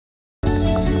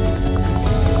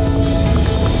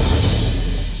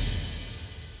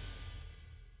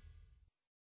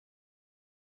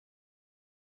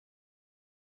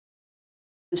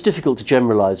It's difficult to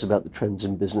generalise about the trends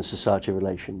in business-society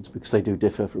relations because they do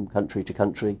differ from country to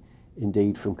country,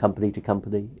 indeed from company to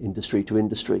company, industry to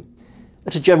industry.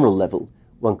 At a general level,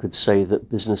 one could say that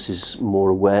business is more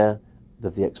aware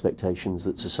of the expectations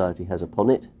that society has upon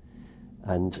it,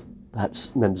 and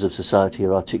perhaps members of society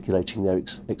are articulating their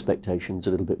expectations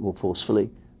a little bit more forcefully,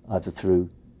 either through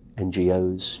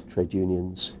NGOs, trade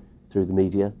unions, through the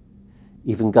media.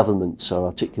 Even governments are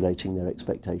articulating their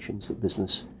expectations that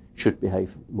business should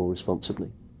behave more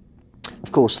responsibly.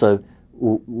 Of course, though,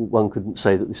 one couldn't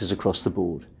say that this is across the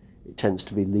board. It tends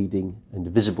to be leading and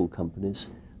visible companies.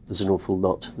 There's an awful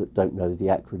lot that don't know the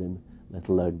acronym, let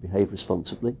alone behave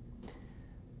responsibly.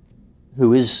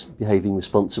 Who is behaving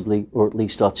responsibly, or at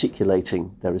least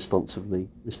articulating their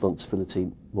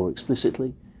responsibility more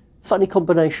explicitly? Funny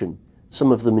combination.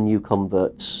 Some of them are new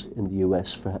converts in the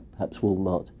US, perhaps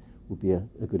Walmart would be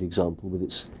a good example with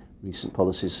its recent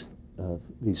policies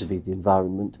vis-à-vis the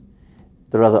environment.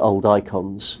 There are other old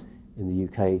icons in the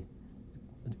UK, in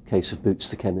the case of Boots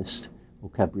the Chemist or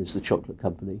Cadbury's the chocolate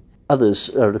company.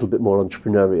 Others are a little bit more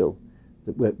entrepreneurial,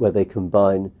 where they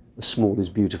combine a small is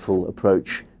beautiful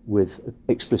approach with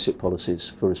explicit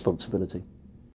policies for responsibility.